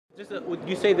Would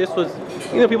you say this was,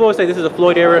 people always say this is a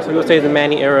Floyd era, some people say the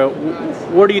Manny era.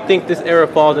 Where do you think this era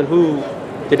falls, and who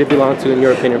did it belong to, in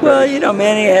your opinion? Well,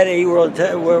 Manny had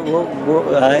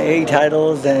 8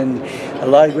 titles and a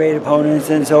lot of great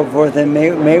opponents and so forth. And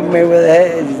Mayweather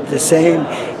had the same,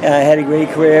 had a great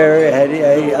career, had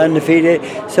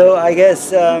undefeated. So I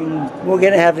guess we're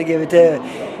going to have to give it to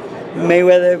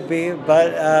Mayweather,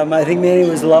 but I think Manny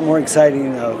was a lot more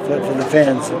exciting for the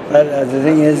fans. But the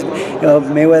thing is,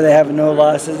 Mayweather having no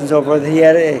losses and so forth,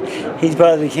 he's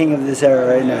probably the king of this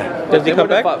era right now. Does he come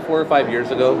back? Fought 4 or 5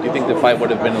 years ago, do you think the fight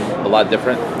would have been a lot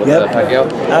different with Pacquiao?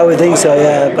 I would think so,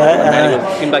 yeah. But Manny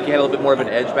seemed like he had a little bit more of an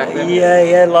edge back then. Yeah,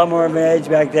 he had a lot more of an edge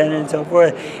back then and so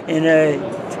forth. And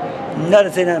not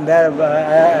to say nothing bad, but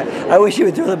I wish he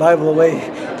would throw the Bible away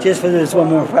just for this one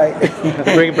more fight.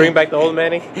 bring back the old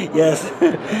Manny? Yes.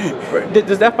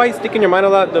 Does that fight stick in your mind a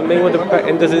lot, the Mayweather,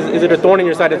 and is it a thorn in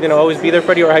your side that's going to always be there,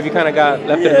 Freddie, or have you kind of got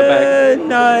left in the back?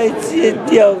 No,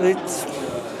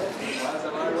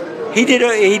 he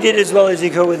did as well as he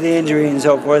could with the injury and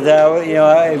so forth.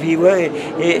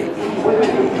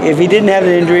 If he didn't have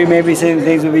the injury, maybe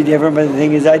things would be different. But the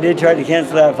thing is, I did try to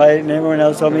cancel that fight, and everyone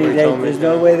else told me there's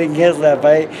no way they can cancel that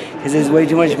fight because there's way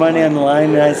too much money on the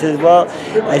line. And I said, but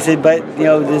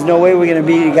there's no way we're going to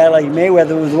beat a guy like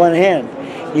Mayweather with one hand.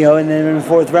 And then in the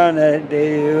 4th round,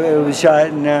 it was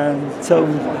shot, and so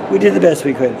we did the best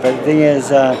we could. But the thing is,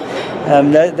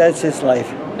 that's just life.